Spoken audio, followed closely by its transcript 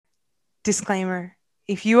Disclaimer.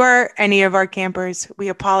 If you are any of our campers, we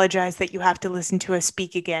apologize that you have to listen to us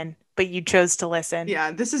speak again, but you chose to listen.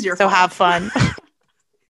 Yeah, this is your So fault. have fun.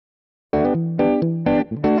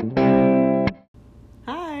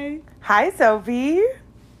 Hi. Hi, Sophie.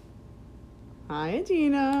 Hi,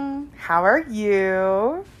 Adina. How are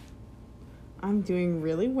you? I'm doing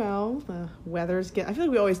really well. The weather's I feel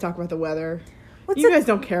like we always talk about the weather. What's You guys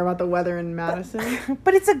don't care about the weather in Madison.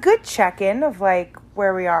 But it's a good check-in of like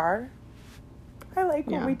where we are. I like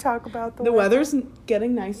when Yeah. we talk about The weather's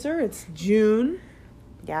getting nicer. It's June.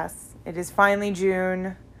 Yes, it is finally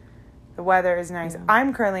June. The weather is nice. Yeah.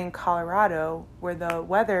 I'm currently in Colorado where the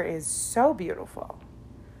weather is so beautiful.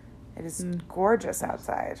 It is gorgeous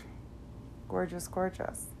outside. Gorgeous,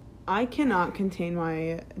 gorgeous. I cannot contain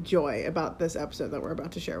my joy about this episode that we're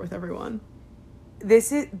about to share with everyone.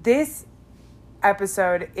 This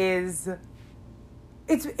episode is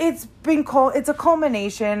it's a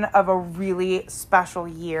culmination of a really special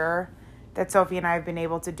year that Sophie and I have been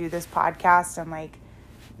able to do this podcast and like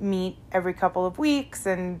meet every couple of weeks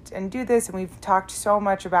and do this, and we've talked so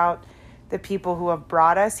much about the people who have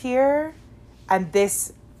brought us here, and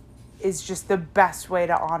this is just the best way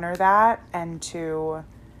to honor that and to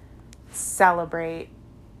celebrate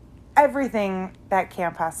everything that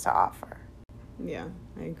camp has to offer. Yeah,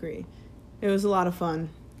 I agree. It was a lot of fun.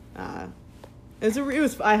 I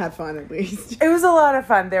had fun at least. It was a lot of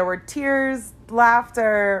fun. There were tears,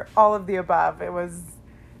 laughter, all of the above. It was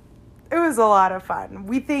a lot of fun.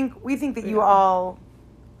 We think that you all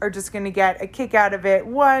are just going to get a kick out of it.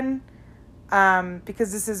 One,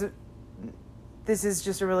 because this is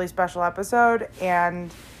just a really special episode,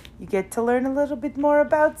 and you get to learn a little bit more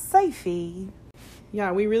about Sophie.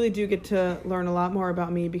 Yeah, we really do get to learn a lot more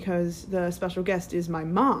about me because the special guest is my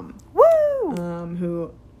mom. Woo!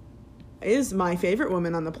 Who is my favorite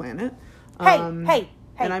woman on the planet. Hey.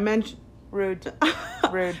 And I mentioned... Rude.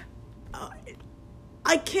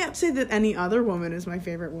 I can't say that any other woman is my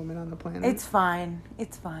favorite woman on the planet. It's fine.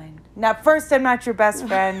 Now, first, I'm not your best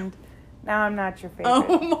friend. Now I'm not your favorite.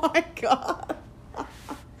 Oh my God.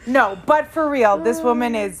 No, but for real, this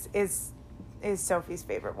woman is Sophie's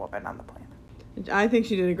favorite woman on the planet. I think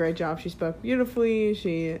she did a great job. She spoke beautifully.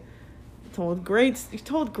 She told great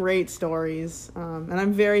stories. And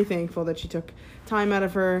I'm very thankful that she took time out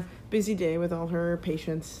of her busy day with all her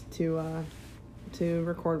patients to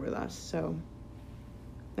record with us. So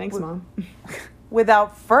thanks, Mom.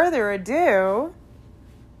 Without further ado,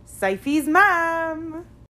 Sophie's mom.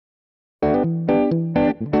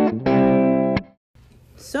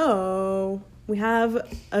 So we have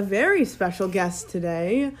a very special guest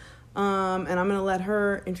today. And I'm going to let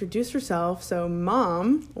her introduce herself. So,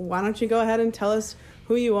 Mom, why don't you go ahead and tell us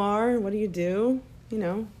who you are, what do you do? You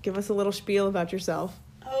know, give us a little spiel about yourself.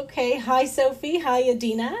 Okay. Hi, Sophie. Hi,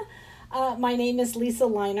 Adina. My name is Lisa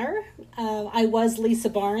Liner. I was Lisa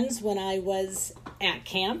Barnes when I was at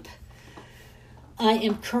camp. I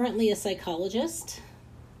am currently a psychologist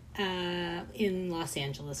in Los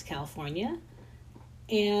Angeles, California.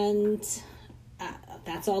 And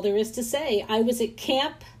that's all there is to say. I was at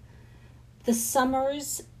camp the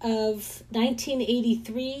summers of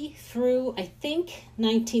 1983 through, I think,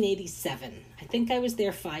 1987. I think I was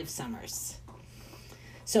there 5 summers.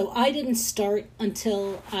 So I didn't start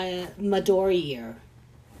until Mador year.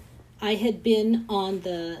 I had been on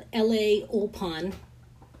the LA Ulpan,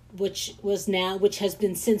 which has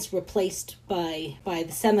been since replaced by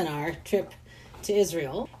the seminar trip to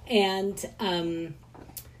Israel. And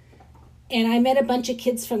I met a bunch of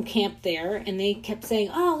kids from camp there, and they kept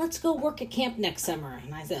saying, "Oh, let's go work at camp next summer."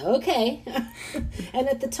 And I said, "Okay." And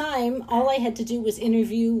at the time, all I had to do was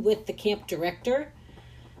interview with the camp director.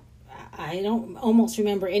 I don't almost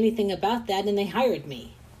remember anything about that, and they hired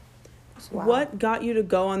me. Wow. What got you to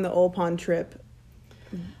go on the Ulpan trip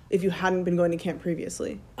if you hadn't been going to camp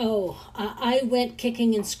previously? I went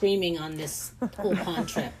kicking and screaming on this Ulpan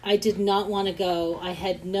trip. I did not want to go. I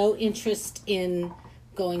had no interest in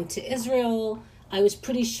going to Israel. I was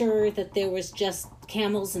pretty sure that there was just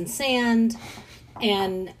camels and sand,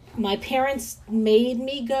 and my parents made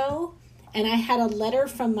me go, and I had a letter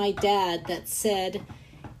from my dad that said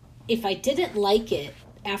if I didn't like it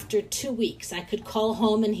after 2 weeks, I could call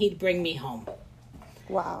home and he'd bring me home.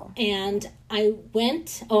 Wow. And I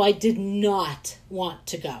went. I did not want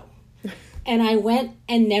to go. And I went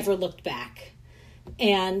and never looked back.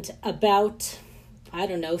 And about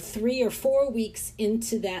 3 or 4 weeks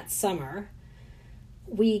into that summer,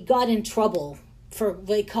 we got in trouble for,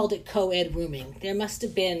 they called it co-ed rooming. There must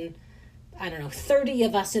have been, 30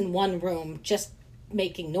 of us in one room just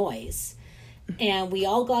making noise. And we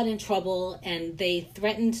all got in trouble, and they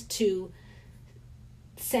threatened to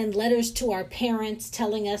send letters to our parents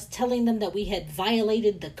telling them that we had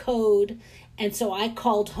violated the code. And so I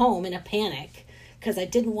called home in a panic because I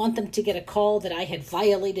didn't want them to get a call that I had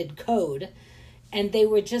violated code. And they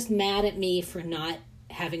were just mad at me for not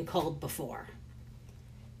having called before.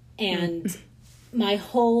 And my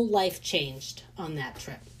whole life changed on that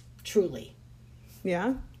trip. Truly.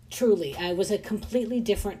 Yeah? Truly. I was a completely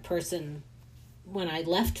different person when I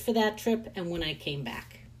left for that trip and when I came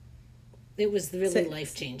back. It was really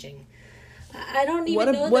life-changing. I don't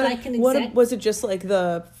even know that I can exactly... Was it just like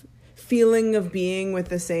the feeling of being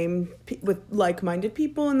with with like-minded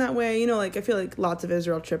people in that way? You know, like I feel like lots of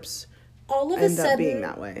Israel trips end up being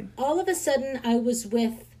that way. All of a sudden, I was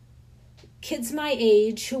with kids my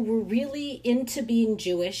age who were really into being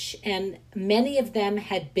Jewish, and many of them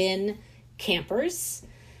had been campers,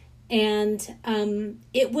 and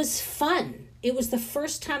it was fun. It was the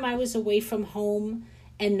first time I was away from home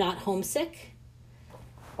and not homesick.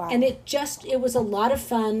 Wow. And it was a lot of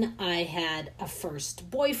fun. I had a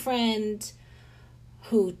first boyfriend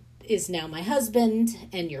who is now my husband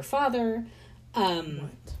and your father.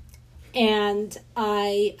 And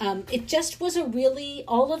it just was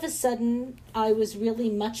all of a sudden, I was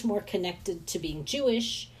really much more connected to being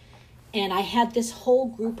Jewish. And I had this whole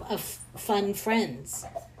group of fun friends,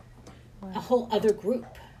 a whole other group.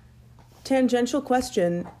 Tangential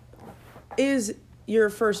question, is your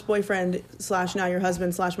first boyfriend / now your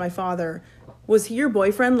husband / my father, was he your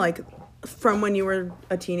boyfriend like from when you were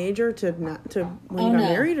a teenager to when you got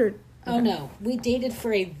married? Or? Oh, no. We dated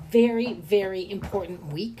for a very, very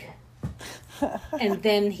important week. And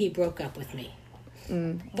then he broke up with me.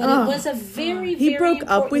 But it was a very, very He broke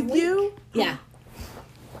up with week. you? Yeah.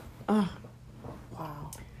 Oh.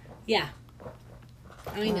 Wow. Yeah.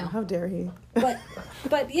 I know. How dare he?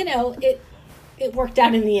 But you know, it worked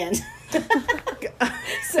out in the end.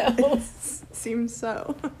 So seems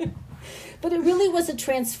so. But it really was a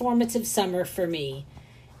transformative summer for me.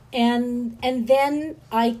 And then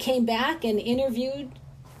I came back and interviewed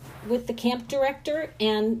with the camp director,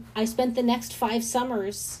 and I spent the next 5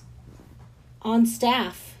 summers on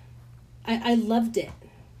staff. I loved it.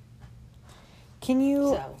 Can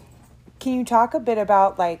you talk a bit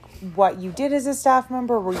about like what you did as a staff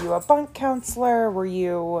member? Were you a bunk counselor?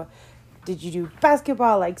 Did you do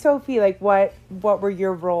basketball like Sophie? Like what were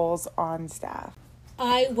your roles on staff?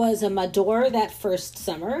 I was a Mador that first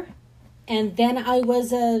summer, and then I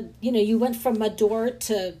was you went from Mador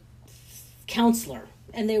to counselor,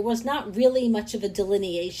 and there was not really much of a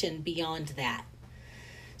delineation beyond that.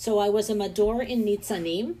 So I was a Mador in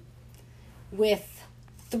Nitzanim with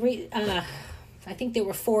 3, I think there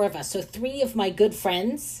were 4 of us. So 3 of my good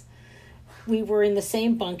friends, we were in the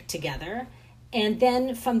same bunk together. And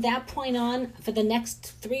then from that point on, for the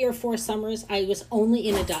next 3 or 4 summers, I was only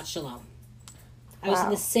in Adat Shalom. I was in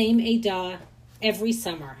the same Adah every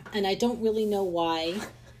summer. And I don't really know why.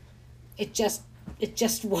 It just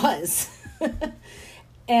was.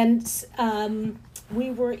 And we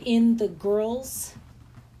were in the girls'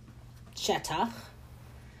 shetach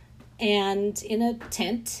and in a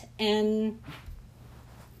tent, and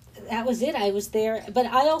that was it. I was there, but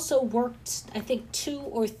I also worked, I think 2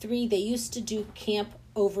 or 3, they used to do camp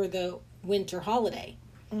over the winter holiday.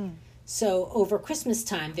 So over Christmas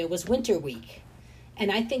time, there was Winter Week,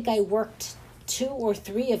 and I think I worked 2 or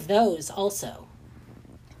 3 of those also.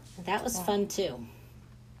 That was fun too.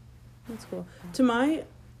 That's cool. To my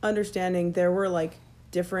understanding, there were like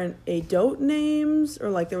different Adot names, or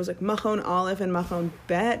like there was like Machon Aleph and Machon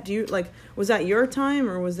Bet. Was that your time,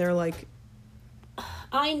 or was there like...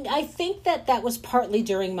 I think that was partly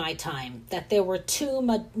during my time, that there were 2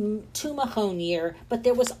 Machon year, but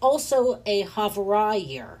there was also a Havara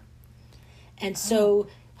year. And so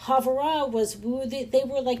Havara they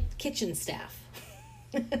were like kitchen staff.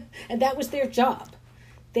 And that was their job.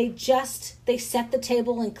 They set the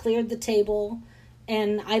table and cleared the table,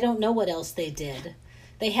 and I don't know what else they did.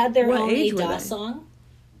 They had their own Adah song.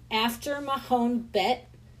 After Machon Bet,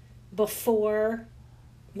 before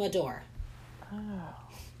Mador. Oh.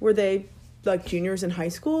 Were they like juniors in high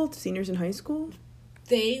school, seniors in high school?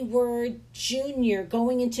 They were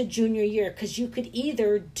going into junior year, because you could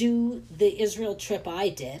either do the Israel trip I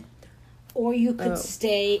did, or you could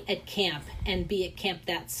stay at camp and be at camp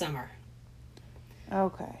that summer.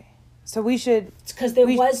 Okay. So we should... Because there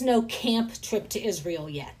was no camp trip to Israel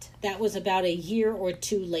yet. That was about a year or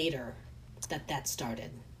 2 later that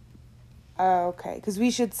started. Okay. Because we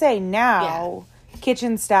should say now,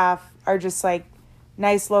 kitchen staff are just like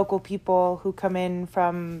nice local people who come in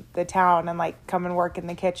from the town and like come and work in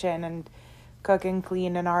the kitchen and cook and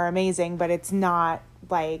clean and are amazing, but it's not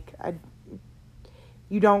like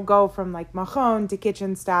you don't go from like machon to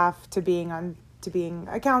kitchen staff to being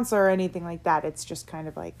a counselor or anything like that. It's just kind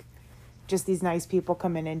of like just these nice people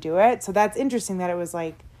come in and do it. So that's interesting that it was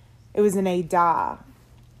an Eidah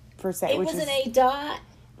per se. It was an Eidah,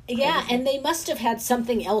 yeah, and they must have had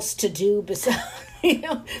something else to do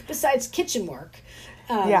besides kitchen work.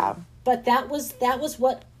 Yeah. But that was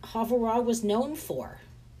what Havurah was known for.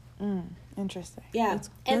 Interesting. Yeah.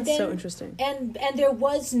 That's so interesting. And there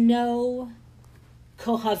was no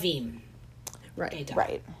Kohavim. Right. Eidah.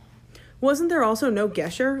 Right. Wasn't there also no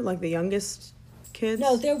Gesher, like the youngest kids?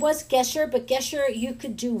 No, there was Gesher, but Gesher you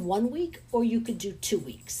could do 1 week or you could do 2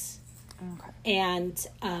 weeks. Okay. And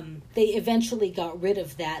they eventually got rid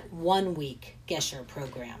of that 1 week Gesher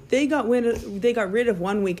program. They got rid of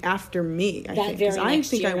 1 week after me. I think. Very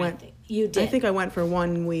next year, I went. You did. I think I went for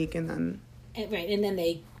 1 week and then. Right, and then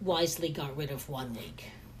they wisely got rid of 1 week.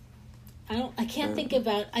 I don't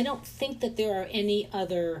think that there are any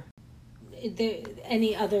other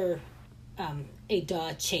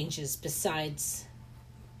Eidah changes besides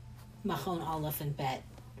Machon Aleph and Bet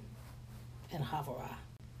and Havurah.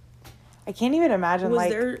 I can't even imagine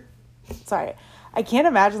Sorry. I can't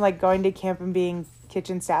imagine like going to camp and being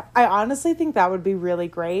kitchen staff. I honestly think that would be really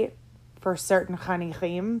great for certain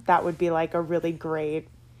chanichim. That would be like a really great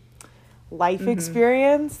life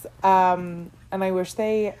experience. And I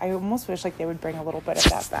almost wish like they would bring a little bit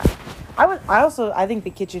of that back. I think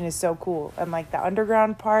the kitchen is so cool, and like the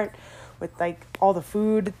underground part with like all the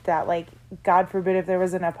food that like, God forbid if there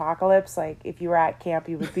was an apocalypse, like if you were at camp,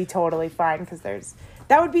 you would be totally fine because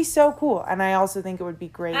that would be so cool. And I also think it would be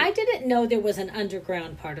great. I didn't know there was an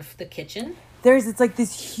underground part of the kitchen. It's like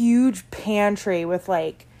this huge pantry with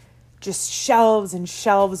like just shelves and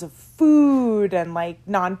shelves of food and like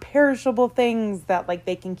non-perishable things that like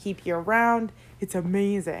they can keep year round. It's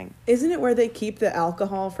amazing. Isn't it where they keep the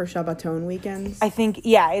alcohol for Shabbaton weekends? I think,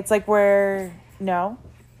 yeah, it's like where, no,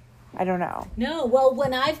 I don't know. No, well,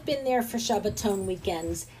 when I've been there for Shabbaton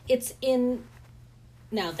weekends,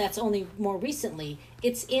 now that's only more recently,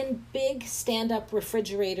 it's in big stand-up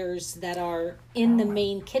refrigerators that are in the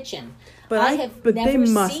main kitchen. But they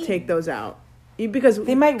must take those out. Because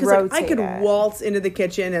they might rotate I could it. waltz into the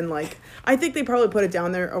kitchen and like, I think they probably put it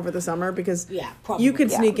down there over the summer because you could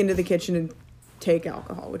sneak into the kitchen and take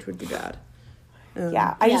alcohol, which would be bad.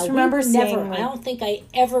 I just remember seeing. I don't think I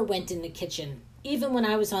ever went in the kitchen, even when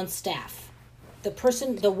I was on staff.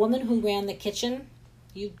 The woman who ran the kitchen,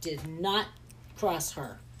 you did not cross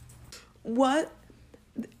her. What?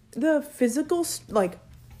 The physical, like,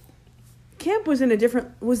 camp was in a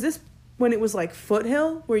different, was this when it was like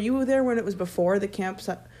Foothill? Were you there when it was before the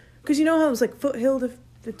campsite? Because you know how it was like Foothill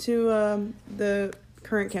to the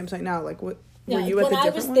current campsite now? Like, what? Were you at the different one?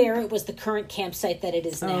 When I was there, it was the current campsite that it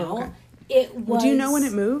is now. Okay. It was. Do you know when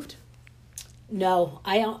it moved? No,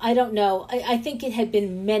 I don't know. I think it had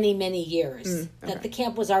been many, many years that the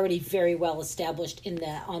camp was already very well established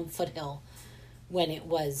on Foothill when it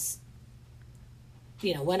was,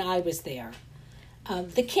 when I was there.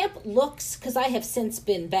 The camp looks, because I have since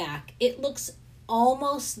been back, it looks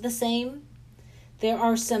almost the same. There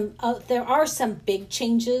are some big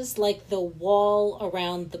changes, like the wall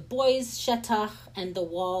around the boys' shetach and the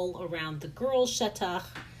wall around the girls' shetach.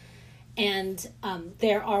 And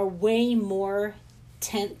there are way more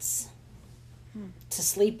tents to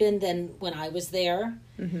sleep in than when I was there.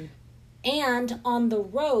 Mm-hmm. And on the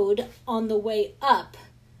road, on the way up,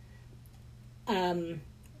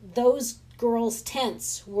 those girls'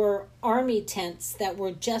 tents were army tents that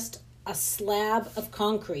were just a slab of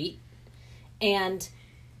concrete and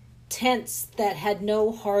tents that had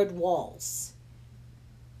no hard walls.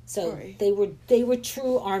 So they were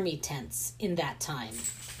true army tents in that time.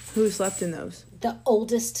 Who slept in those? The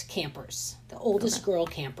oldest campers, the oldest girl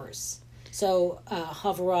campers. So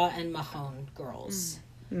Havurah and Machon girls.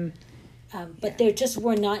 But there just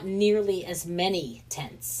were not nearly as many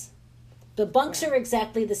tents. The bunks are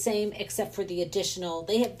exactly the same except for the additional.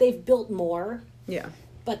 They've built more. Yeah.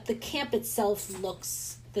 But the camp itself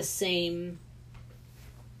looks the same.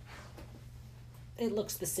 It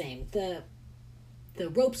looks the same. The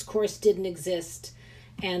ropes course didn't exist,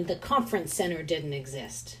 and the conference center didn't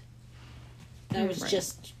exist. That was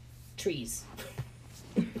just trees.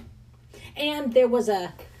 And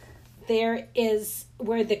there is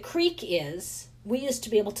where the creek is. We used to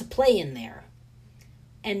be able to play in there,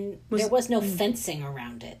 and there was no fencing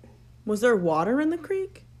around it. Was there water in the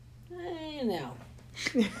creek? No.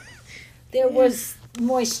 There was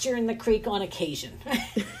moisture in the creek on occasion.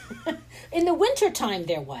 In the wintertime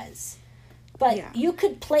there was. But you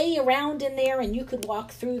could play around in there and you could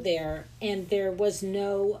walk through there, and there was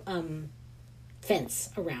no fence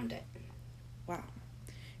around it. Wow.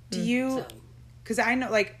 Do you, So, because I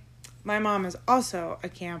know, like, my mom is also a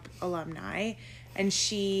camp alumni, and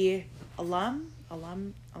she, whatever,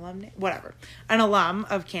 an alum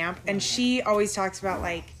of camp, and she always talks about,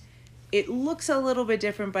 like, it looks a little bit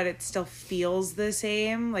different, but it still feels the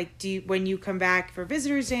same. Like, when you come back for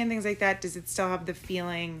Visitors Day and things like that, does it still have the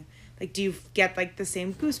feeling, like, do you get, like, the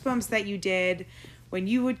same goosebumps that you did when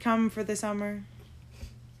you would come for the summer?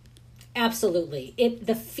 absolutely.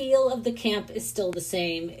 The feel of the camp is still the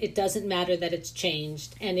same. It doesn't matter that it's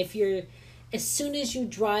changed. And as soon as you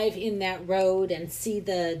drive in that road and see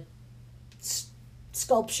the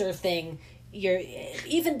sculpture thing,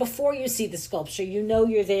 even before you see the sculpture, you know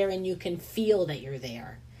you're there and you can feel that you're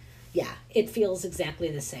there. Yeah, it feels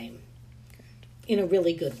exactly the same. In a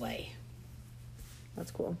really good way.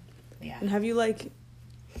 That's cool. Yeah. And have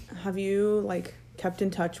you kept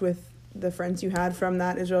in touch with the friends you had from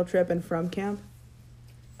that Israel trip and from camp?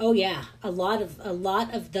 Oh yeah, a lot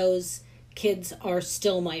of those kids are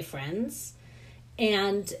still my friends,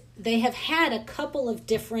 and they have had a couple of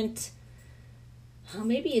different,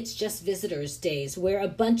 maybe it's just Visitors Days, where a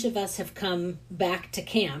bunch of us have come back to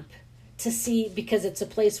camp to see, because it's a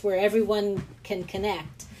place where everyone can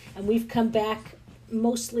connect, and we've come back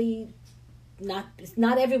mostly.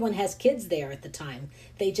 Not everyone has kids there at the time.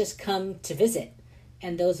 They just come to visit.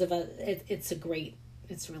 And those of us, it's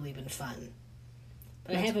really been fun.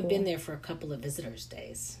 But I haven't been there for a couple of Visitors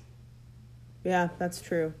Days. Yeah, that's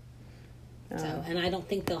true. And I don't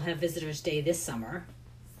think they'll have Visitors Day this summer.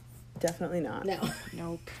 Definitely not. No.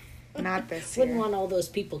 Nope. Not this year. Wouldn't want all those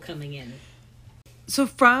people coming in. So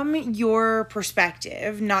from your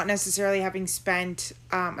perspective, not necessarily having spent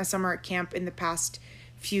a summer at camp in the past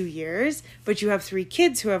few years, but you have 3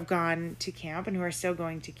 kids who have gone to camp and who are still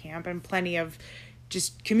going to camp, and plenty of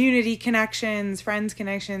just community connections, friends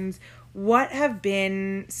connections. What have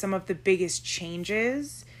been some of the biggest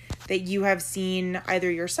changes that you have seen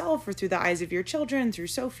either yourself or through the eyes of your children, through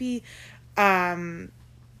Sophie? Could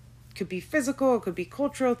be physical, it could be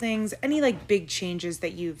cultural things. Any like big changes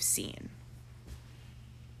that you've seen?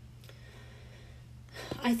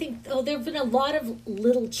 I think there have been a lot of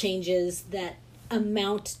little changes that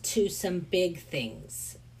amount to some big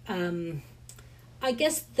things. I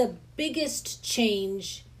guess the biggest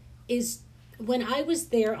change is when I was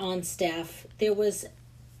there on staff, seemed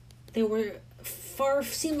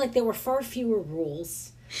like there were far fewer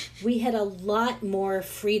rules. We had a lot more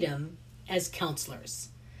freedom as counselors.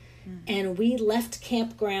 And we left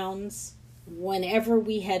campgrounds whenever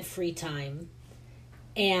we had free time.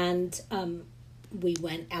 And we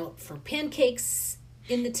went out for pancakes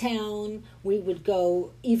in the town. We would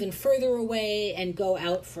go even further away and go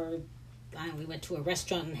out for, we went to a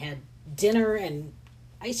restaurant and had dinner and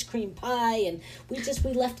ice cream pie, and we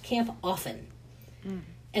left camp often,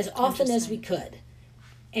 as often as we could.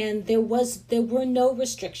 And there were no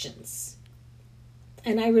restrictions.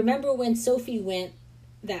 And I remember when Sophie went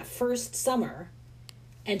that first summer,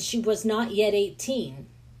 and she was not yet 18,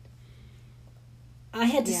 I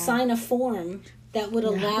had to sign a form that would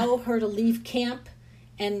allow her to leave camp,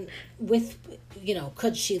 and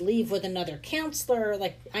could she leave with another counselor?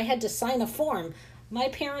 Like, I had to sign a form. My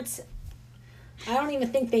parents, I don't even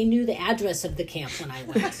think they knew the address of the camp when I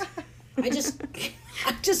went. I just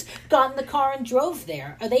got in the car and drove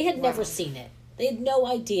there. They had never seen it. They had no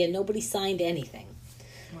idea. Nobody signed anything.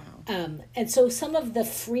 Wow. And so some of the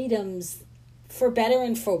freedoms, for better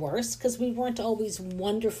and for worse, because we weren't always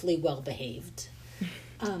wonderfully well behaved.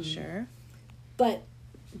 Sure. But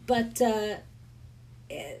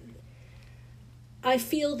I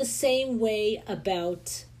feel the same way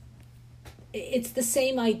about, it's the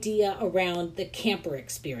same idea around the camper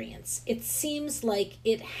experience. It seems like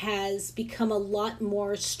it has become a lot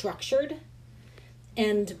more structured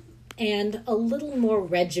and a little more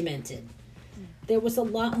regimented. There was a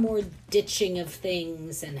lot more ditching of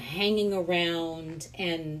things and hanging around,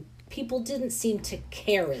 and people didn't seem to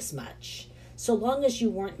care as much. So long as you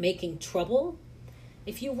weren't making trouble,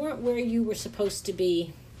 if you weren't where you were supposed to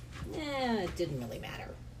be, it didn't really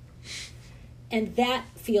matter. And that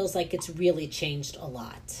feels like it's really changed a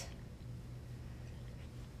lot.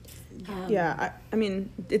 I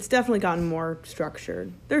mean, it's definitely gotten more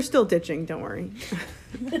structured. There's still ditching, don't worry.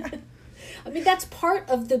 I mean, that's part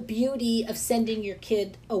of the beauty of sending your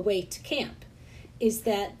kid away to camp, is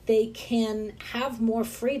that they can have more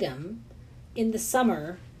freedom in the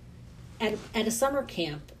summer at a summer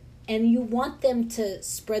camp, and you want them to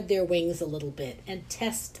spread their wings a little bit and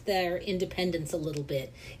test their independence a little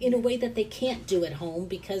bit in a way that they can't do at home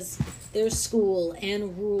because there's school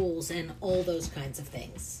and rules and all those kinds of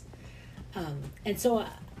things. And so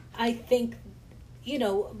I think,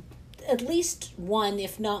 at least one,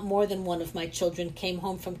 if not more than one of my children came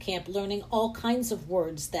home from camp learning all kinds of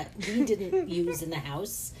words that we didn't use in the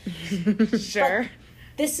house. Sure. But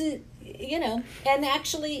this is, and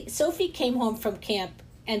actually Sophie came home from camp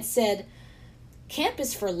and said, camp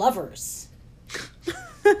is for lovers.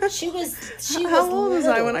 She was How old was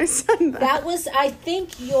I when I said that? That was, I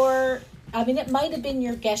think, it might have been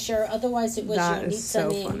your Gesher, otherwise it was That your is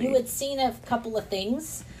so Nitzami. funny. You had seen a couple of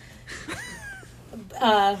things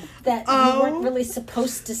that you weren't really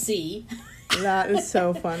supposed to see. That is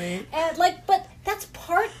so funny. And but that's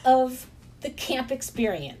part of the camp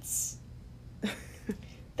experience.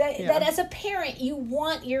 That as a parent, you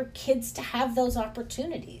want your kids to have those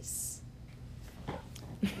opportunities.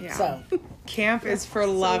 Yeah. So, Camp is for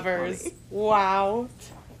lovers. funny. Wow.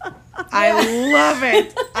 I love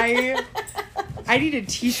it. I need a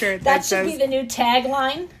t-shirt that that should says, be the new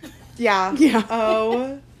tagline. yeah. Yeah.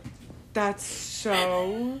 Oh, that's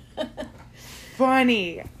so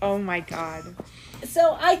funny. Oh my God.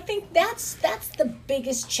 So I think that's the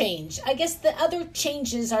biggest change. I guess the other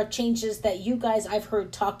changes are changes that you guys I've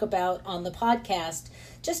heard talk about on the podcast,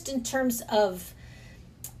 just in terms of,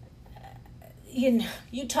 you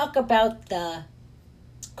talk about the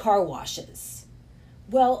car washes.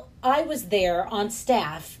 Well, I was there on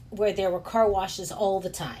staff where there were car washes all the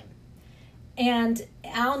time. And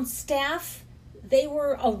on staff, they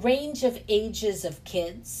were a range of ages of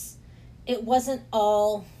kids. It wasn't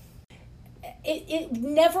all... It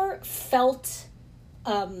never felt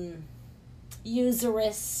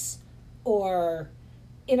usurious or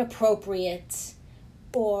inappropriate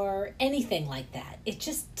or anything like that. It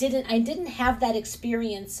just didn't. I didn't have that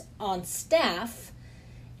experience on staff,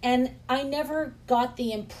 and I never got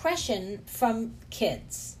the impression from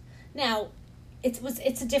kids. Now,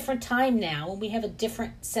 it's a different time now, and we have a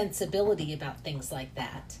different sensibility about things like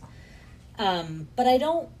that. But I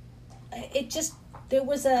don't. It just there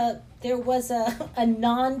was a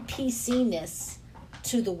non-PC-ness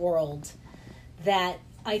to the world that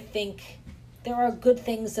I think there are good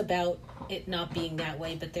things about it not being that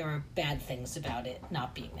way, but there are bad things about it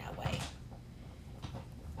not being that way.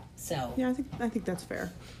 So Yeah, I think that's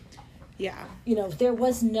fair. Yeah. there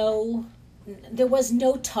was no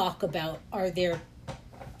talk about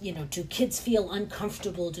do kids feel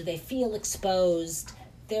uncomfortable? Do they feel exposed?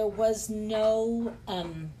 There was no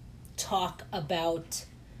talk about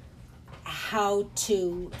how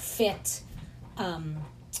to fit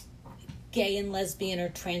gay and lesbian or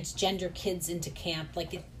transgender kids into camp.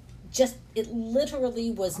 It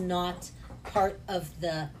literally was not part of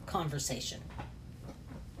the conversation.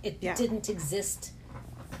 It didn't exist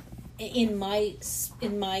in my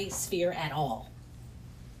sphere at all.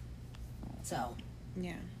 So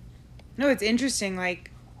Yeah. No, it's interesting,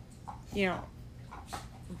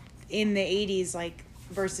 in the 80s,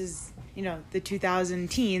 versus, the 2000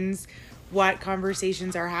 teens, what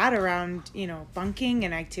conversations are had around, bunking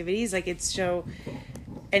and activities. And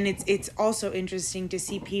it's also interesting to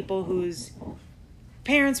see people whose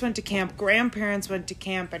parents went to camp, grandparents went to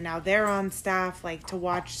camp, and now they're on staff, to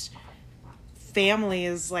watch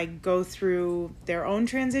families, go through their own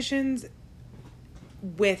transitions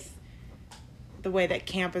with the way that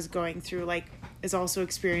camp is going through, is also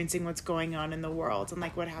experiencing what's going on in the world. And,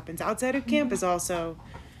 what happens outside of camp is also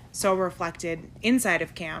so reflected inside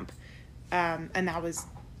of camp. And that was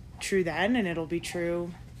true then, and it'll be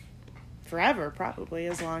true forever, probably,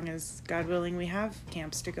 as long as, God willing, we have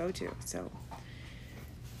camps to go to. So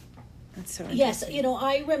that's so interesting. Yes,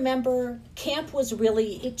 I remember camp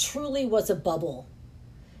it truly was a bubble.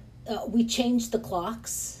 We changed the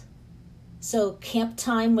clocks. So camp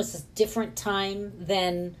time was a different time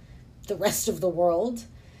than the rest of the world.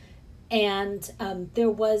 And there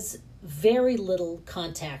was very little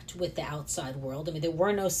contact with the outside world. There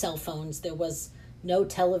were no cell phones. There was no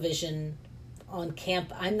television on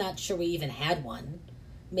camp. I'm not sure we even had one.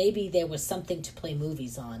 Maybe there was something to play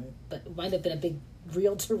movies on, but it might have been a big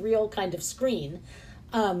reel-to-reel kind of screen.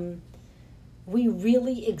 We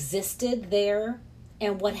really existed there,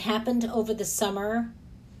 and what happened over the summer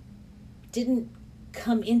didn't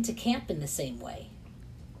come into camp in the same way.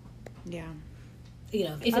 Yeah.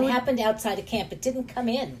 If it happened outside of camp, it didn't come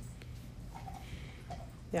in.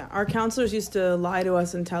 Yeah, our counselors used to lie to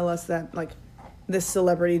us and tell us that, this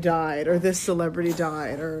celebrity died, or this celebrity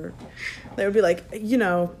died, or they would be like,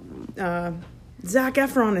 Zac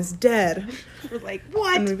Efron is dead. We're like,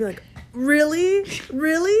 what? And we'd be like, really?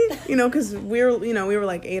 Really? Because we were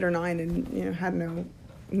 8 or 9 and, had no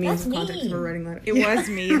means of contact for writing letters. It was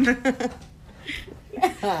mean.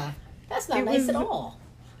 That's not nice at all.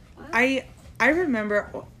 I remember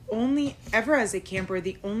only ever as a camper,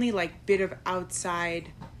 the only bit of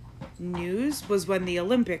outside news was when the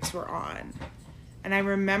Olympics were on. And I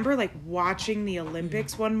remember like watching the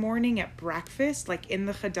Olympics one morning at breakfast, like in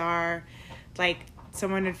the Khadar, like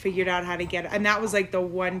someone had figured out how to get it. And that was like the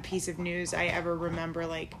one piece of news I ever remember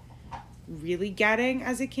like really getting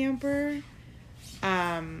as a camper.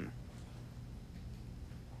 And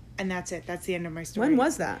that's it. That's the end of my story. When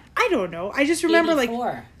was that? I don't know. I just remember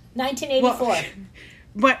 1984. Well,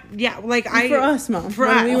 but yeah, like For us, Mom. For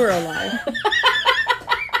when us. we were alive.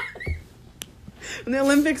 In the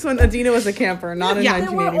Olympics when Adina was a camper, not in Yeah.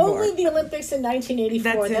 There were 1984. only the Olympics in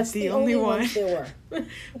 1984. That's the only ones there were.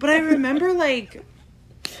 But I remember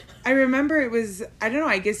it was, I don't know,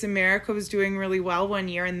 I guess America was doing really well one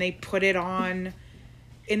year and they put it on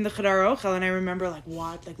in the Khadar Ochel, and I remember like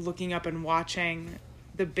looking up and watching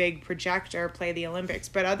the big projector play the Olympics.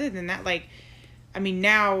 But other than that, like, I mean,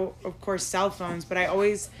 now of course cell phones, but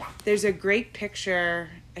there's a great picture,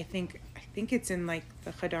 I think it's in like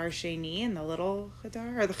the Khadar Sheni and the little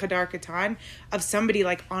Khadar or the Khadar Katan, of somebody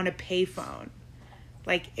like on a payphone,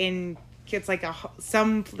 like it's like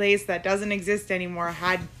some place that doesn't exist anymore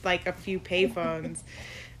had like a few payphones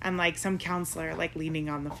and like some counselor like leaning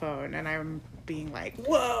on the phone, and I'm being like,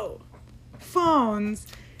 whoa, phones.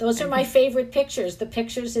 Those are my favorite pictures. The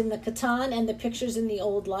pictures in the Catan and the pictures in the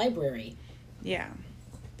old library. Yeah.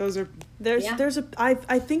 Those are... I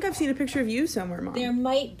think I've seen a picture of you somewhere, Mom. There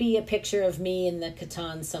might be a picture of me in the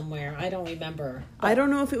Catan somewhere. I don't remember. I don't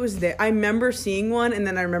know if it was there. I remember seeing one, and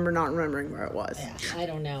then I remember not remembering where it was. Yeah, I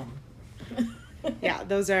don't know. Yeah,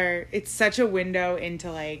 it's such a window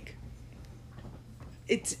into like...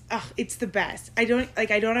 It's the best. I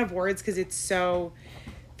don't have words because it's so...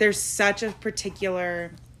 There's such a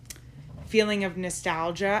particular feeling of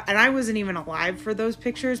nostalgia, and I wasn't even alive for those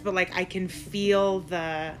pictures, but like I can feel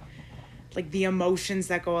the emotions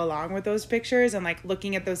that go along with those pictures, and like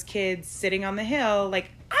looking at those kids sitting on the hill,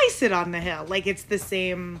 like I sit on the hill, like it's the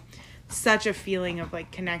same, such a feeling of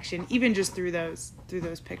like connection, even just through those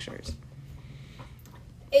pictures.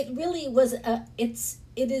 It really was it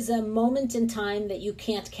is a moment in time that you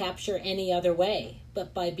can't capture any other way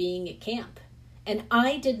but by being at camp. And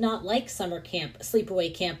I did not like summer camp,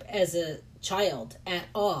 sleepaway camp as a child at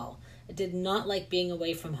all. I did not like being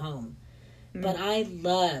away from home. But I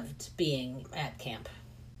loved being at camp.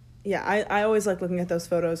 Yeah, I always like looking at those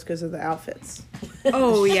photos because of the outfits.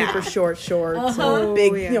 Oh yeah, Super short shorts, Uh-huh.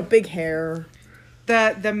 big, big hair.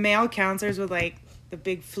 The male counselors with like the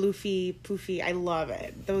big floofy poofy. I love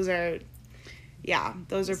it. Those are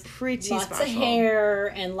pretty Lots special. of hair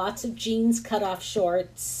and lots of jeans cut off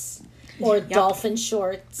shorts or dolphin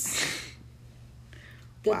shorts.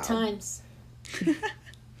 Good Wow. times.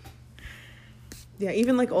 Yeah,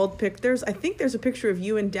 even like old I think there's a picture of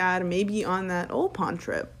you and Dad maybe on that Old Pond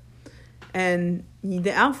trip. And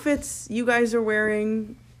the outfits you guys are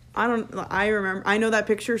wearing, I know that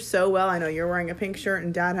picture so well. I know you're wearing a pink shirt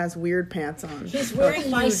and Dad has weird pants on. He's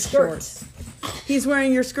wearing my Huge skirt. shorts. He's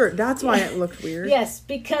wearing your skirt. That's why it looked weird. Yes,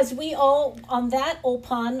 because we all, on that Old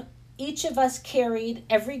Pond, each of us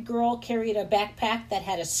every girl carried a backpack that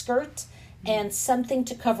had a skirt and something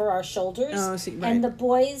to cover our shoulders. Oh, see, right. And the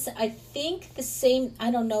boys, I think the same, I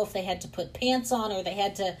don't know if they had to put pants on or they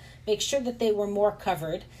had to make sure that they were more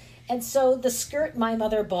covered. And so the skirt my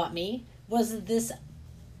mother bought me was this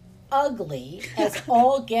ugly, as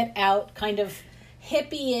all get out, kind of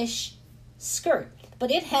hippie-ish skirt. But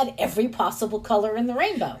it had every possible color in the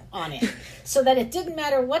rainbow on it. So that it didn't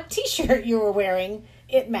matter what t-shirt you were wearing,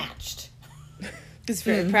 it matched. It's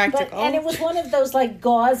very practical. And it was one of those like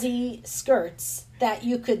gauzy skirts that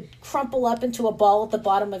you could crumple up into a ball at the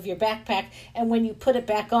bottom of your backpack, and when you put it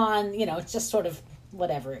back on, it's just sort of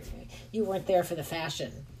whatever. You weren't there for the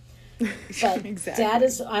fashion. But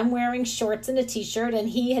Exactly. I'm wearing shorts and a t-shirt, and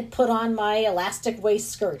he had put on my elastic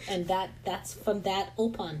waist skirt, and that's from that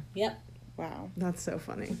Old Pond. Yep. Wow. That's so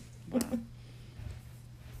funny. Wow.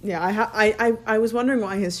 Yeah, I was wondering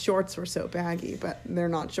why his shorts were so baggy, but they're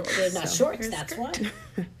not shorts. They're not so. shorts, that's why.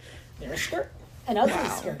 They're a skirt. An ugly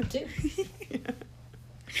skirt, too.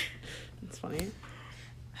 That's funny.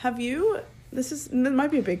 Have you, this might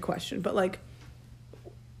be a big question, but like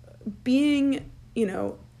being,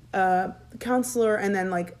 a counselor and then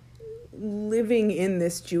like living in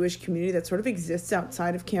this Jewish community that sort of exists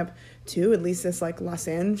outside of camp too, at least this like Los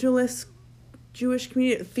Angeles Jewish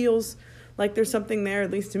community, it feels like there's something there, at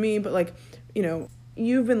least to me, but like,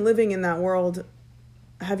 you've been living in that world.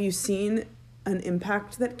 Have you seen an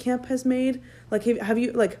impact that camp has made? Like, have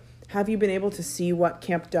you been able to see what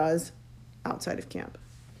camp does outside of camp?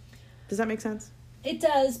 Does that make sense? It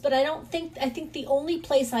does, but I think the only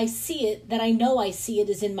place I see it, that I know I see it,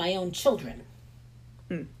 is in my own children.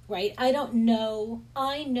 right? I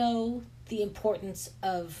know the importance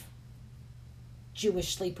of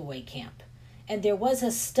Jewish sleepaway camp. And there was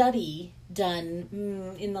a study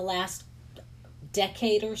done in the last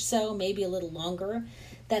decade or so, maybe a little longer,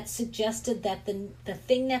 that suggested that the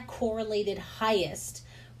thing that correlated highest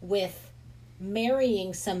with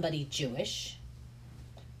marrying somebody Jewish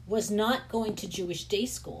was not going to Jewish day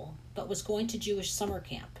school, but was going to Jewish summer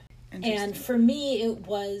camp. And for me, it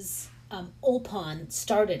was Ulpan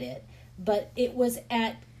started it, but it was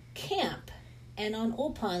at camp and on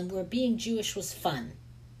Ulpan where being Jewish was fun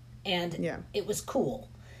and it was cool.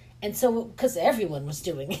 And so, because everyone was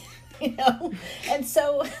doing it, you know, and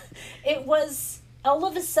so it was, all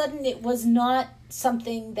of a sudden it was not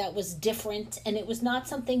something that was different, and it was not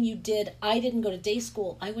something you did. I didn't go to day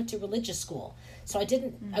school. I went to religious school. So I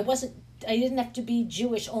didn't have to be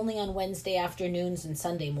Jewish only on Wednesday afternoons and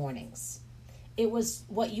Sunday mornings. It was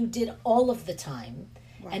what you did all of the time.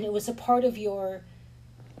 Wow. And it was a part of your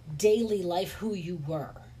daily life, who you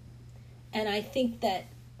were. And I think that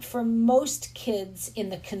for most kids in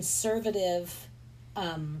the conservative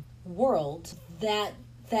world,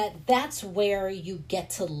 that's where you get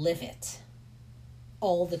to live it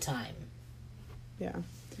all the time. Yeah.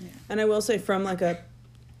 And I will say, from like a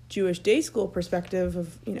Jewish day school perspective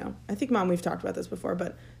of, you know, I think, Mom, we've talked about this before,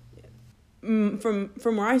 but from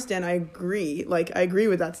where I stand, I agree. Like, I agree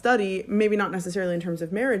with that study, maybe not necessarily in terms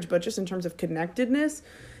of marriage, but just in terms of connectedness,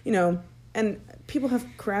 you know, and people have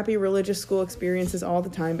crappy religious school experiences all the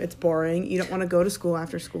time. It's boring. You don't want to go to school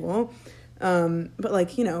after school. But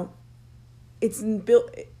like, you know, it's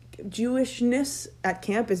built, Jewishness at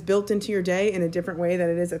camp is built into your day in a different way than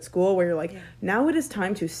it is at school, where you're like, now it is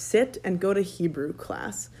time to sit and go to Hebrew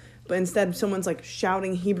class. But instead, someone's like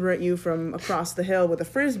shouting Hebrew at you from across the hill with a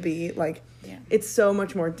frisbee. Like, it's so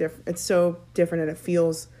much more different. It's so different, and it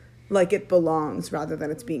feels like it belongs rather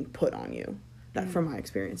than it's being put on you. That, from my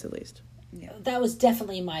experience, at least. Yeah. That was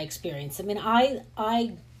definitely my experience. I mean,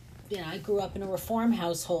 I grew up in a Reform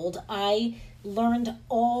household. I learned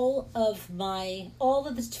all of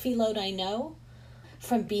the tefillot I know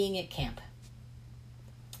from being at camp.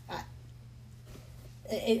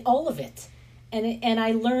 All of it. And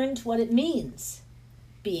I learned what it means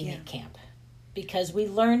being at camp, because we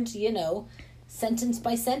learned, you know, sentence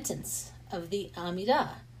by sentence of the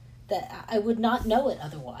Amidah, that I would not know it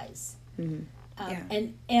otherwise. Mm-hmm.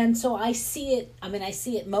 And so I see it. I mean, I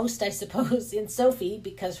see it most, I suppose, in Sophie,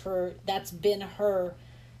 because that's been her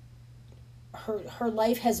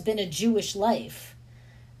life has been a Jewish life,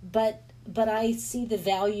 but I see the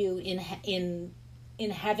value in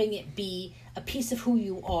having it be a piece of who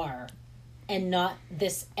you are, and not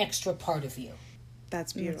this extra part of you.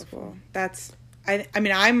 That's beautiful. I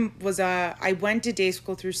went to day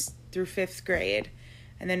school through fifth grade,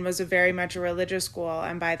 and then was very much a religious school.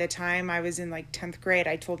 And by the time I was in like 10th grade,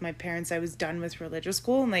 I told my parents I was done with religious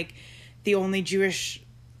school, and like the only Jewish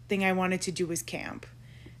thing I wanted to do was camp.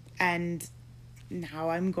 And now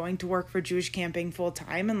I'm going to work for Jewish camping full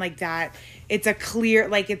time, and like that, it's a clear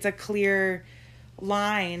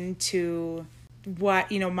line to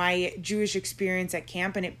what, you know, my Jewish experience at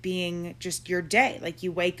camp, and it being just your day. Like,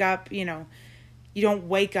 you wake up, you know, you don't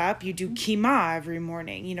wake up, you do Kima every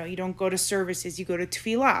morning, you know, you don't go to services, you go to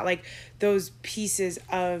Tefillah, like those pieces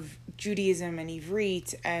of Judaism and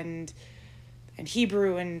Ivrit and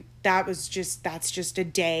Hebrew, and that's just a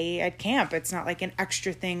day at camp. It's not like an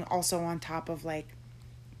extra thing also on top of like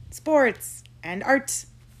sports and art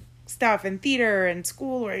stuff and theater and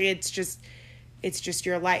school, or it's just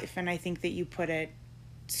your life. And I think that you put it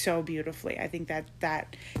so beautifully. I think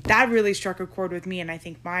that really struck a chord with me, and I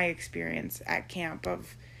think my experience at camp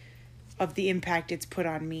of the impact it's put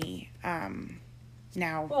on me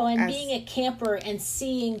now. Well, and being a camper and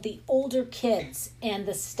seeing the older kids and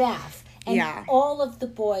the staff and all of the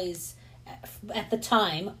boys at the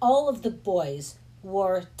time, all of the boys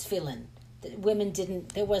wore tefillin. The women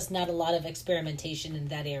didn't. There was not a lot of experimentation in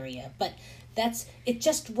that area, but it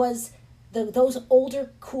just was those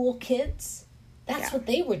older cool kids. That's what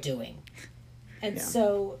they were doing. And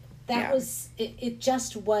so that was, it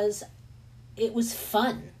just was, it was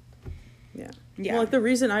fun. Yeah. Well, like, the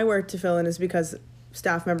reason I wear tefillin is because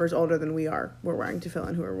staff members older than we are were wearing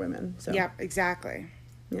tefillin who are women. So. Yeah, exactly.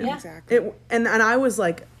 Yeah. Exactly. And I was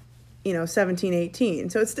like, you know, 17, 18.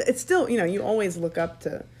 So it's still, you know, you always look up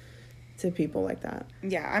to people like that.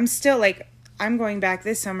 Yeah. I'm still like, I'm going back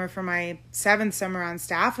this summer for my 7th summer on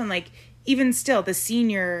staff, and like, even still, the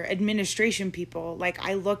senior administration people, like,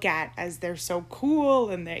 I look at as they're so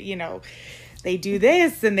cool, and they, you know, they do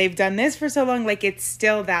this and they've done this for so long. Like, it's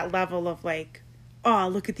still that level of like, oh,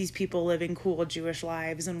 look at these people living cool Jewish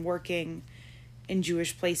lives and working in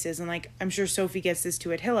Jewish places. And like, I'm sure Sophie gets this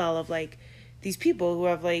too at Hillel, of like these people who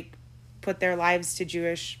have like put their lives to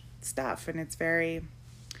Jewish stuff. And it's very,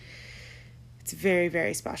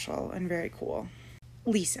 very special and very cool.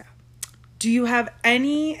 Lisa, do you have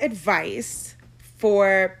any advice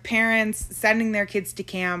for parents sending their kids to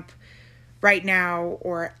camp right now,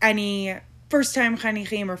 or any first-time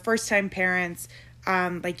chanichim or first-time parents,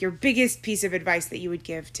 like your biggest piece of advice that you would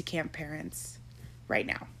give to camp parents right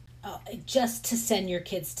now? Just to send your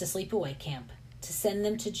kids to sleepaway camp, to send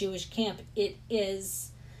them to Jewish camp.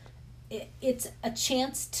 It's a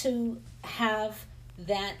chance to have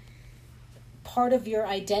that part of your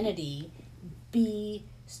identity be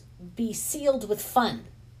sealed with fun.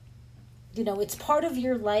 You know, it's part of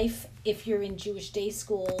your life if you're in Jewish day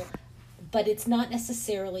school, but it's not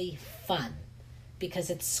necessarily fun because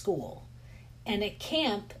it's school. And at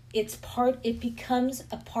camp, it becomes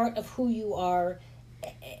a part of who you are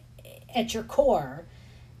at your core.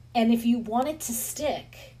 And if you want it to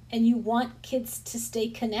stick and you want kids to stay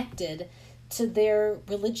connected to their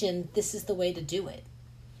religion, this is the way to do it.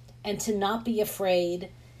 And to not be afraid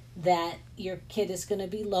that your kid is going to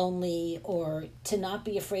be lonely, or to not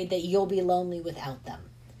be afraid that you'll be lonely without them.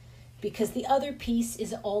 Because the other piece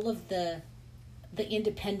is all of the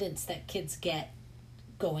independence that kids get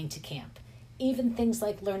going to camp. Even things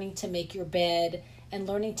like learning to make your bed and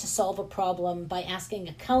learning to solve a problem by asking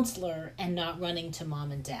a counselor and not running to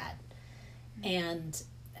mom and dad. And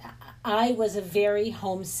I was a very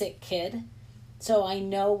homesick kid, so I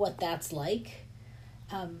know what that's like.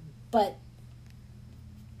 But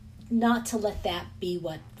not to let that be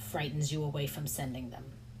what frightens you away from sending them.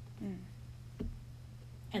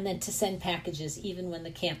 And then to send packages even when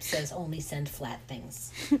the camp says only send flat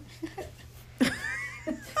things.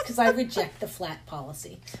 Because I reject the flat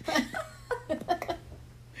policy.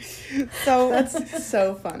 So That's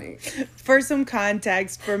so funny. for some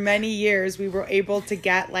context, for many years we were able to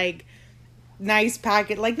get like nice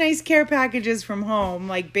care packages from home,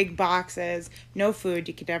 like big boxes, no food.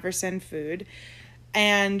 You could never send food.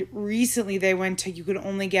 And recently they went to, you could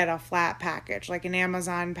only get a flat package, like an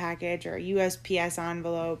Amazon package or a USPS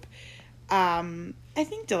envelope. I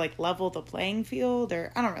think to like level the playing field,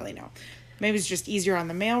 or I don't really know. Maybe it's just easier on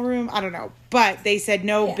the mailroom. I don't know. But they said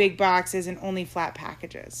no big boxes and only flat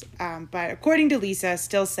packages. But according to Lisa,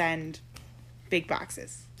 still send big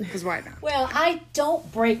boxes. Because why not? Well, I don't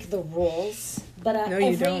break the rules, but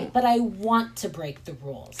I want to break the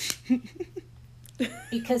rules.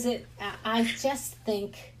 Because I just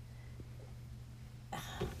think,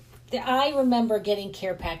 I remember getting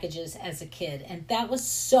care packages as a kid, and that was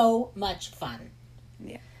so much fun.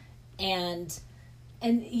 Yeah. And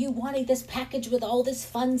you wanted this package with all this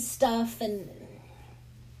fun stuff, and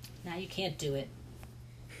now you can't do it.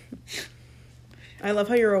 I love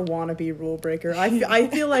how you're a wannabe rule breaker. I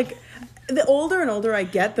feel like the older and older I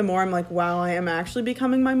get, the more I'm like, wow, I am actually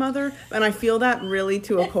becoming my mother. And I feel that really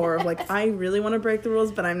to a core of like, I really want to break the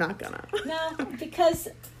rules, but I'm not gonna. No, because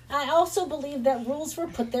I also believe that rules were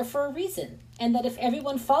put there for a reason. And that if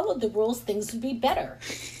everyone followed the rules, things would be better.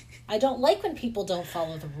 I don't like when people don't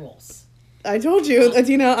follow the rules. I told you,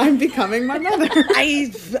 Adina, I'm becoming my mother.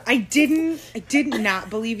 I did not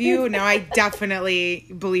believe you. Now I definitely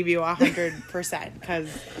believe you 100%.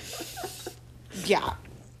 Because, yeah.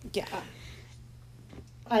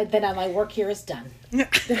 Then my work here is done.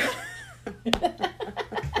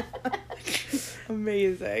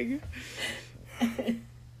 Amazing.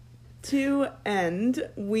 To end,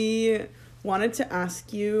 we wanted to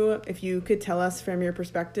ask you if you could tell us from your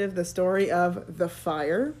perspective the story of the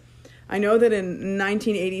fire. I know that in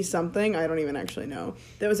 1980 something, I don't even actually know,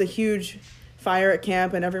 there was a huge fire at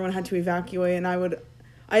camp and everyone had to evacuate, and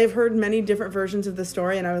I have heard many different versions of the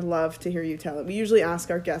story, and I would love to hear you tell it. We usually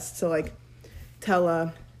ask our guests to like tell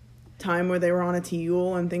a time where they were on a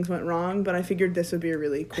tiyul and things went wrong, but I figured this would be a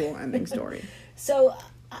really cool ending story. So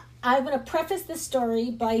I'm going to preface this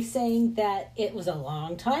story by saying that it was a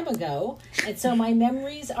long time ago, and so my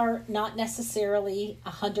memories are not necessarily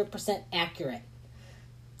 100% accurate.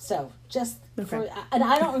 So just and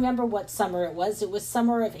I don't remember what summer it was. It was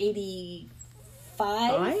summer of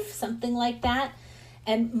 85, something like that.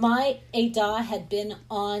 And my Ada had been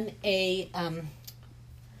on a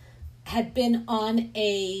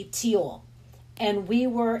tiyul, and we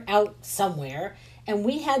were out somewhere, and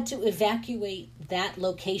we had to evacuate that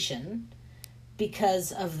location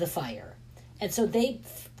because of the fire. And so they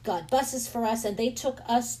got buses for us, and they took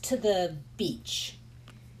us to the beach.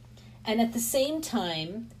 And at the same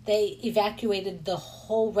time, they evacuated the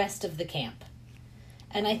whole rest of the camp.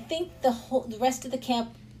 And I think the rest of the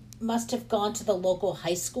camp must have gone to the local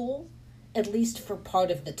high school, at least for part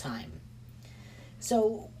of the time.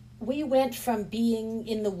 So we went from being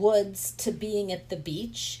in the woods to being at the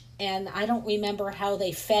beach, and I don't remember how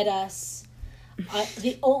they fed us.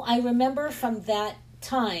 I remember from that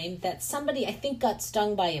time that somebody, I think, got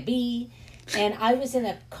stung by a bee, and I was in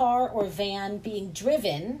a car or van being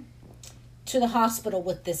driven to the hospital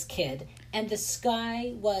with this kid, and the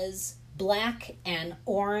sky was black and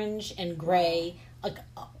orange and gray. Like,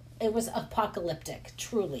 it was apocalyptic,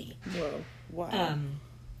 truly. Whoa. Wow.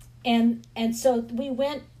 And so we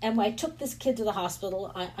went, and I took this kid to the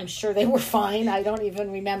hospital. I'm sure they were fine. I don't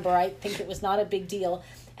even remember. I think it was not a big deal.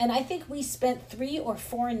 And I think we spent 3 or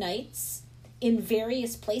 4 nights in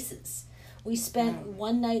various places. We spent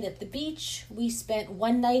one night at the beach. We spent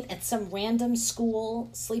one night at some random school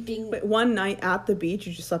sleeping. But one night at the beach,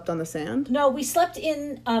 you just slept on the sand? No, we slept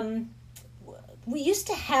in, we used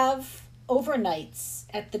to have overnights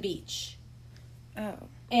at the beach. Oh.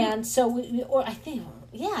 And so we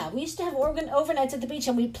used to have overnights at the beach,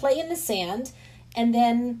 and we'd play in the sand, and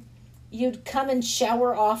then you'd come and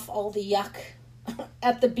shower off all the yuck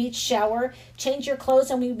at the beach shower, change your clothes,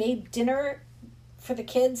 and we made dinner for the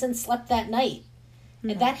kids and slept that night.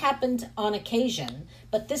 And that happened on occasion,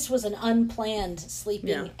 but this was an unplanned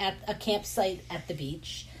sleeping at a campsite at the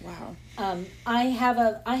beach. Wow. I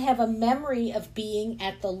have a memory of being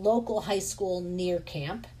at the local high school near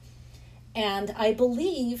camp. And I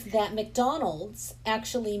believe that McDonald's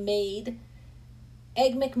actually made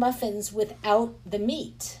Egg McMuffins without the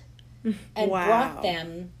meat and brought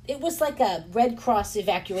them. It was like a Red Cross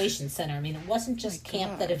evacuation center. I mean, it wasn't just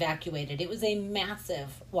camp that evacuated. It was a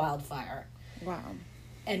massive wildfire. Wow.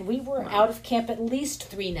 And we were out of camp at least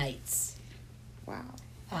 3 nights. Wow.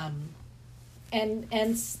 And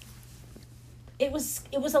it was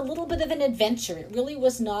a little bit of an adventure. It really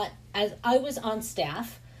was not. As I was on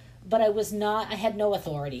staff, but I had no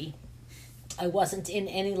authority. I wasn't in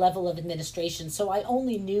any level of administration, so I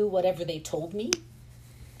only knew whatever they told me.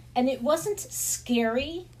 And it wasn't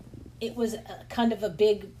scary. It was kind of a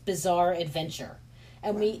big, bizarre adventure.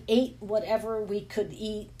 And we ate whatever we could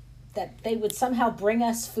eat, that they would somehow bring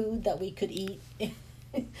us food that we could eat.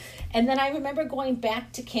 And then I remember going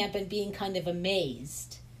back to camp and being kind of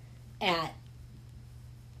amazed at,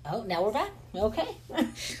 oh, now we're back. Okay.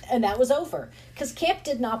 And that was over. Because camp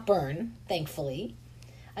did not burn, thankfully.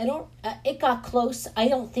 It got close. I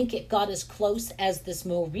don't think it got as close as this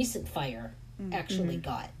more recent fire actually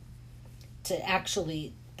got to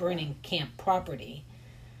actually burning camp property.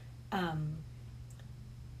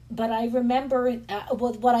 But I remember,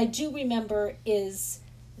 what I do remember is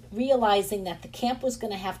realizing that the camp was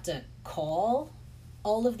going to have to call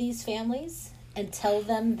all of these families and tell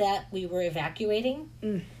them that we were evacuating.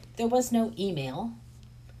 There was no email.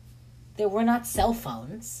 There were not cell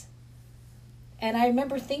phones. And I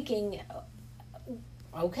remember thinking,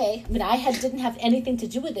 okay, I mean, didn't have anything to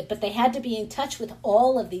do with it, but they had to be in touch with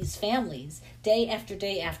all of these families day after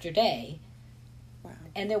day after day. Wow.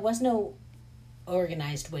 And there was no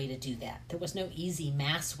organized way to do that. There was no easy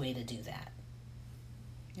mass way to do that.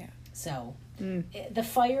 Yeah. So the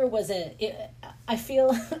fire was I feel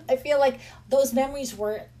like those memories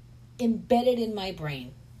were embedded in my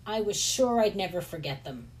brain. I was sure I'd never forget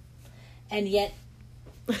them. And yet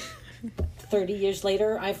 30 years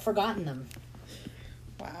later, I've forgotten them.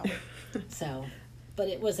 Wow. So, but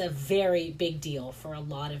it was a very big deal for a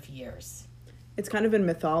lot of years. It's kind of been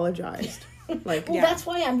mythologized. That's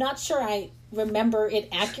why I'm not sure I remember it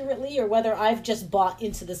accurately, or whether I've just bought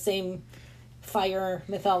into the same fire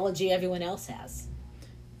mythology everyone else has.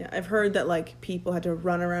 Yeah, I've heard that people had to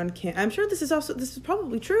run around camp. I'm sure this is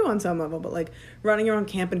probably true on some level, but running around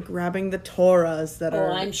camp and grabbing the Torahs that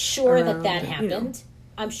are. Oh, I'm sure around, that happened.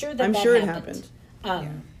 I'm sure that it happened.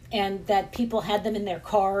 happened. And that people had them in their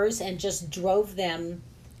cars and just drove them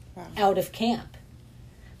out of camp.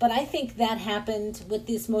 But I think that happened with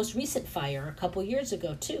this most recent fire a couple years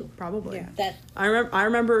ago too. Probably. Yeah. That I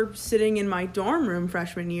remember sitting in my dorm room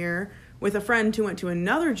freshman year with a friend who went to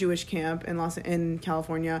another Jewish camp in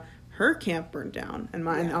California. Her camp burned down, and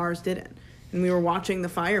ours didn't. And we were watching the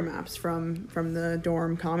fire maps from the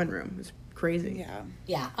dorm common room. It was crazy. Yeah.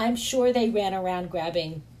 Yeah, I'm sure they ran around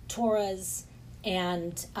grabbing Torahs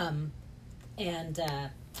and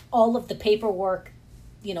all of the paperwork,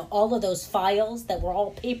 all of those files that were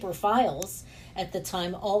all paper files at the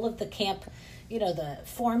time, all of the camp, the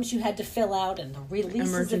forms you had to fill out and the releases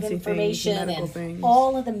Emergency of information things, medical and things.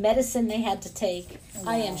 all of the medicine they had to take. Wow.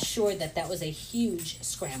 I am sure that was a huge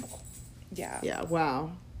scramble. Yeah. Yeah,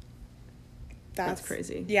 wow. That's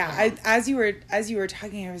crazy. Yeah. As you were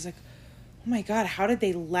talking, I was like, oh my God, how did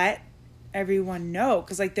they let everyone know?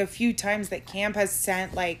 Because the few times that camp has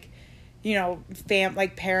sent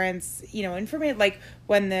parents, information, like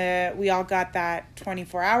when we all got that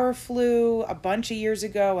 24-hour flu a bunch of years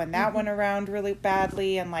ago, and that went around really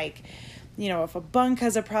badly, and like, if a bunk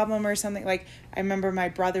has a problem or something, like I remember my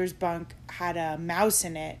brother's bunk had a mouse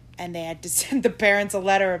in it, and they had to send the parents a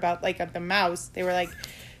letter about like the mouse. They were like,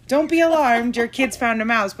 don't be alarmed, your kids found a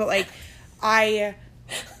mouse. But like, I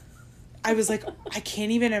was like, I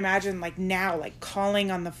can't even imagine like now, like calling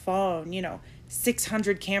on the phone,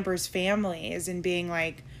 600 campers' families and being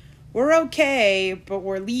like, we're okay, but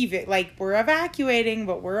we're leaving, like we're evacuating,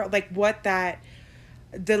 but we're like,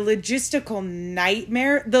 the logistical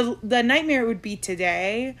nightmare, the nightmare it would be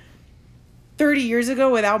today, 30 years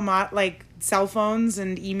ago without cell phones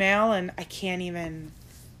and email, and I can't even.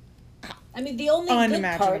 I mean, the only good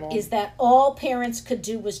part is that all parents could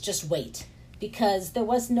do was just wait, because there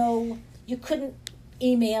was you couldn't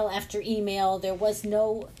email after email. There was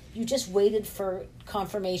you just waited for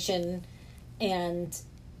confirmation, and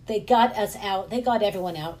they got us out. They got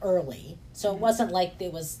everyone out early. So it wasn't like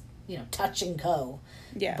there was, touch and go.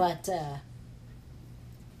 Yeah.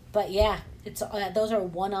 But yeah, it's those are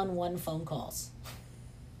one-on-one phone calls.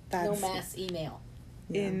 That's no mass email.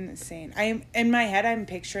 Insane. I'm in my head, I'm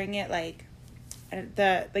picturing it like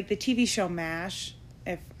the TV show MASH.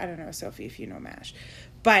 I don't know, Sophie, if you know MASH.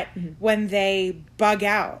 But when they bug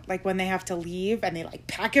out, like when they have to leave and they like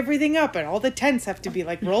pack everything up and all the tents have to be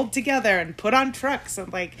like rolled together and put on trucks,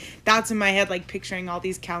 and like that's in my head, like picturing all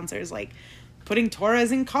these counselors like putting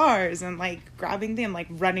Torahs in cars and like grabbing them, like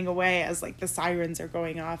running away as like the sirens are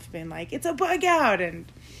going off, being like, it's a bug out, and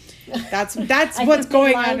that's what's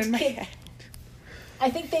going on in my head. I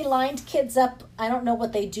think they lined kids up. I don't know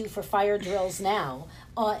what they do for fire drills now.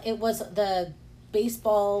 It was the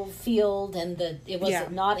baseball field, and it was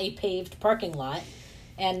not a paved parking lot,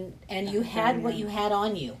 and you had what you had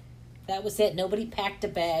on you. That was it. Nobody packed a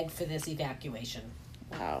bag for this evacuation.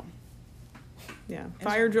 Wow. Yeah,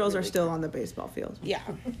 fire drills are still on the baseball field. Yeah.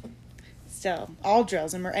 Still, all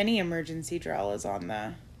drills, any emergency drill is on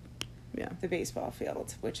the baseball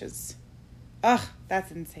field, which is,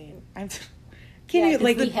 that's insane. It's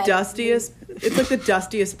like the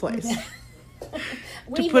dustiest place.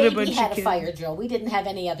 We had a fire drill. We didn't have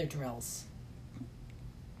any other drills.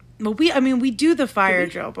 Well, we do the fire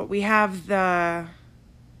drill, but we have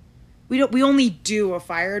we only do a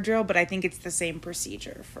fire drill, but I think it's the same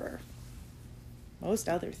procedure for most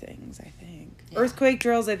other things, I think. Yeah. Earthquake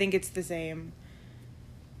drills, I think it's the same.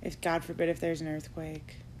 If, God forbid, if there's an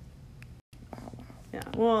earthquake. Wow. Yeah,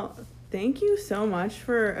 well, thank you so much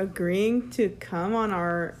for agreeing to come on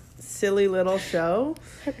our silly little show.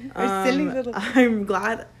 I'm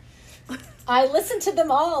glad. I listen to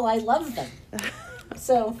them all. I love them.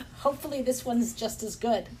 So hopefully this one's just as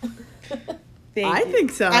good. I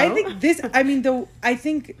think so. I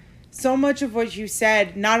think so much of what you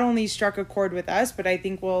said not only struck a chord with us, but I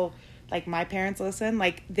think like my parents listen,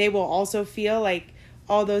 like they will also feel like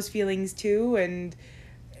all those feelings too. And,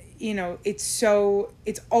 it's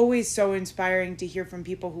always so inspiring to hear from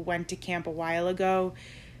people who went to camp a while ago.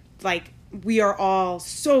 Like, we are all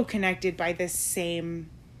so connected by this same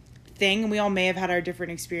thing. We all may have had our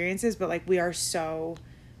different experiences, but like we are so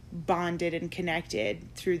bonded and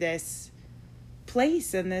connected through this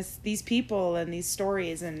place and these people and these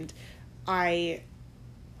stories. And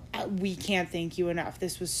we can't thank you enough.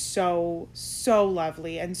 This was so, so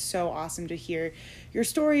lovely and so awesome to hear your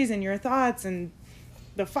stories and your thoughts and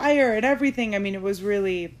the fire and everything. I mean, this was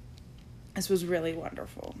really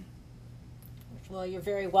wonderful. Well, you're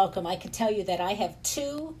very welcome. I can tell you that I have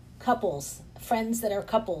 2 friends that are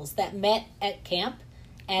couples that met at camp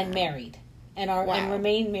and married and and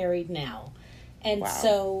remain married now. And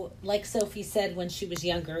so, like Sophie said when she was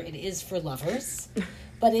younger, it is for lovers,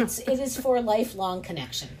 but it is for lifelong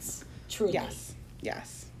connections. Truly.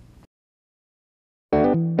 Yes.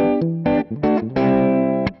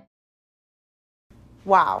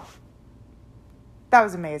 Wow. That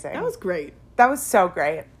was amazing. That was great. That was so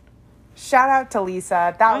great. Shout out to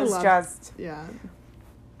Lisa. That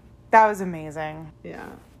was amazing. Yeah.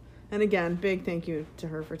 And again, big thank you to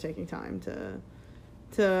her for taking time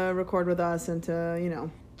to record with us and to,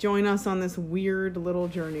 join us on this weird little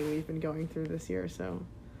journey we've been going through this year. So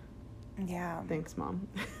yeah. Thanks, Mom.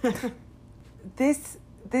 This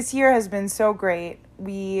year has been so great.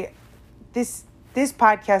 This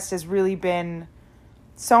podcast has really been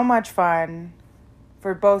so much fun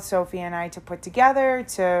for both Sophie and I to put together,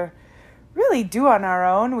 to really do on our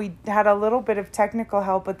own. We had a little bit of technical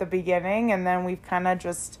help at the beginning, and then we've kind of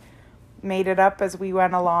just made it up as we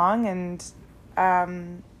went along. And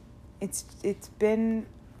it's been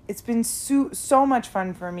so much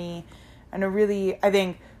fun for me, and I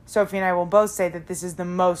think Sophie and I will both say that this is the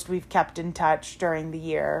most we've kept in touch during the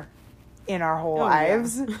year in our whole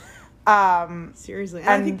lives. Yeah. Seriously. And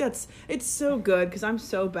I think it's so good because I'm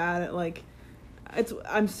so bad at like,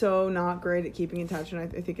 I'm so not great at keeping in touch, and I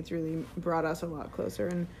think it's really brought us a lot closer.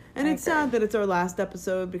 And it's sad that it's our last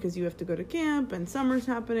episode because you have to go to camp and summer's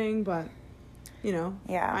happening, but, you know,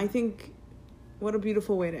 I think what a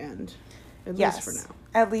beautiful way to end, at least for now.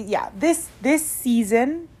 At least, yeah. This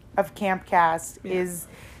season of Campcast is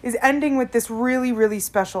ending with this really, really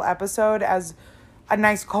special episode as a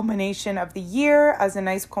nice culmination of the year, as a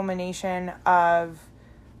nice culmination of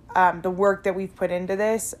the work that we've put into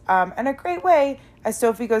this, and a great way as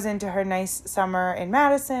Sophie goes into her nice summer in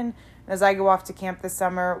Madison, and as I go off to camp this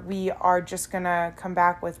summer, we are just gonna come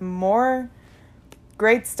back with more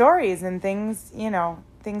great stories and things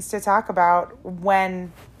to talk about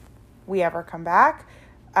when we ever come back.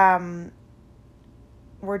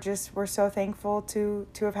 We're so thankful to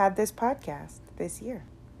have had this podcast this year.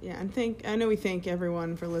 Yeah, and I know we thank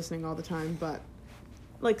everyone for listening all the time, but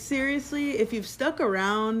like, seriously, if you've stuck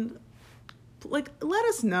around, like, let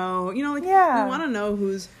us know. You know, like, we want to know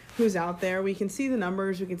who's out there. We can see the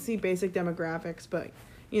numbers. We can see basic demographics, but,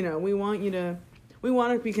 you know, we want to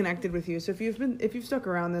be connected with you. So if you've stuck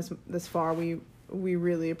around this far, we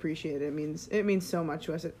really appreciate it. It means so much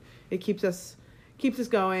to us. It keeps us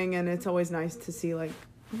going, and it's always nice to see, like,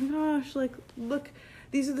 oh my gosh, like, look,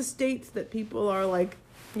 these are the states that people are, like,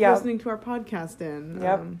 listening to our podcast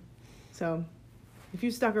in. So if you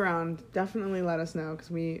stuck around, definitely let us know because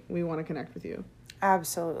we want to connect with you.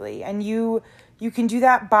 Absolutely. And you can do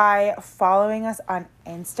that by following us on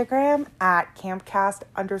Instagram at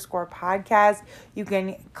campcast_podcast. You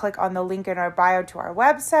can click on the link in our bio to our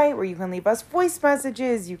website where you can leave us voice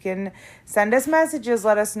messages. You can send us messages.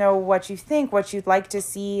 Let us know what you think, what you'd like to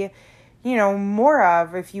see, more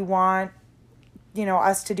of. If you want,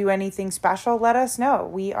 us to do anything special, let us know.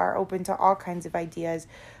 We are open to all kinds of ideas.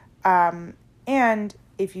 And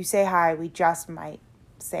if you say hi, we just might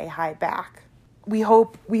say hi back. We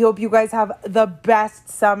hope you guys have the best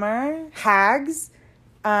summer. Hags.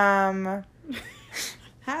 Hags.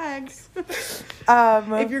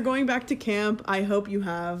 If you're going back to camp, I hope you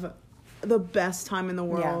have the best time in the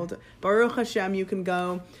world. Baruch Hashem, you can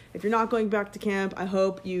go. If you're not going back to camp, I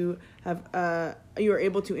hope you have you are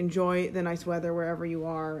able to enjoy the nice weather wherever you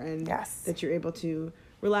are, and that you're able to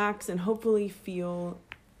relax and hopefully feel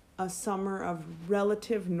a summer of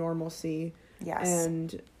relative normalcy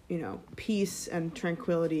and, peace and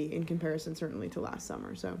tranquility in comparison certainly to last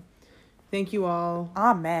summer. So thank you all.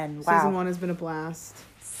 Amen. Wow. Season 1 has been a blast.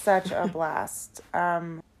 Such a blast.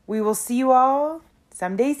 We will see you all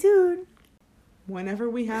someday soon. Whenever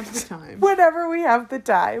we have the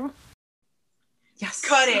time. Yes.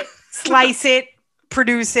 Cut it. Slice it.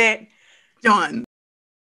 Produce it. Done.